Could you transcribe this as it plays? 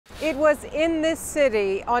It was in this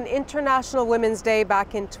city on International Women's Day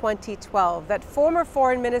back in 2012 that former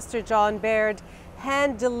Foreign Minister John Baird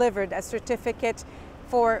hand-delivered a certificate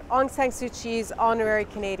for Aung San Suu Kyi's honorary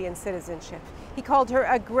Canadian citizenship. He called her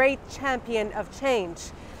a great champion of change.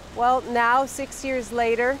 Well, now, 6 years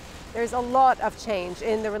later, there's a lot of change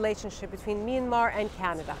in the relationship between Myanmar and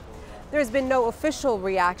Canada. There's been no official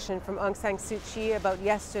reaction from Aung San Suu Kyi about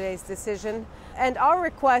yesterday's decision, and our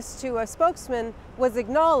request to a spokesman was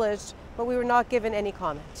acknowledged, but we were not given any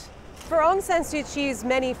comment. For Aung San Suu Kyi's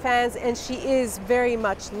many fans, and she is very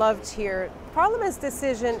much loved here, Parliament's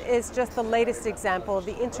decision is just the latest example of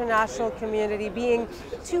the international community being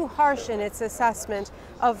too harsh in its assessment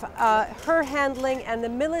of her handling and the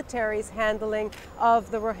military's handling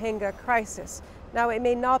of the Rohingya crisis. Now, it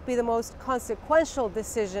may not be the most consequential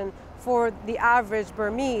decision for the average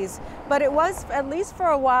Burmese, but it was, at least for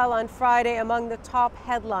a while on Friday, among the top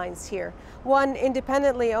headlines here. One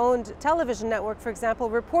independently owned television network, for example,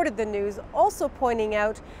 reported the news, also pointing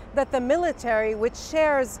out that the military, which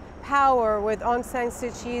shares power with Aung San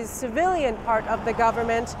Suu Kyi's civilian part of the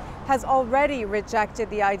government, has already rejected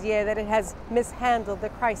the idea that it has mishandled the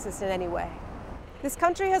crisis in any way. This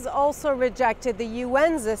country has also rejected the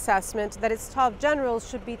UN's assessment that its top generals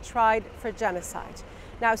should be tried for genocide.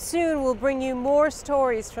 Now, soon we'll bring you more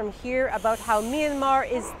stories from here about how Myanmar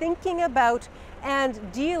is thinking about and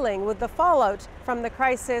dealing with the fallout from the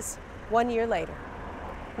crisis 1 year later.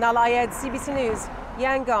 Nalayed, CBC News,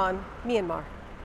 Yangon, Myanmar.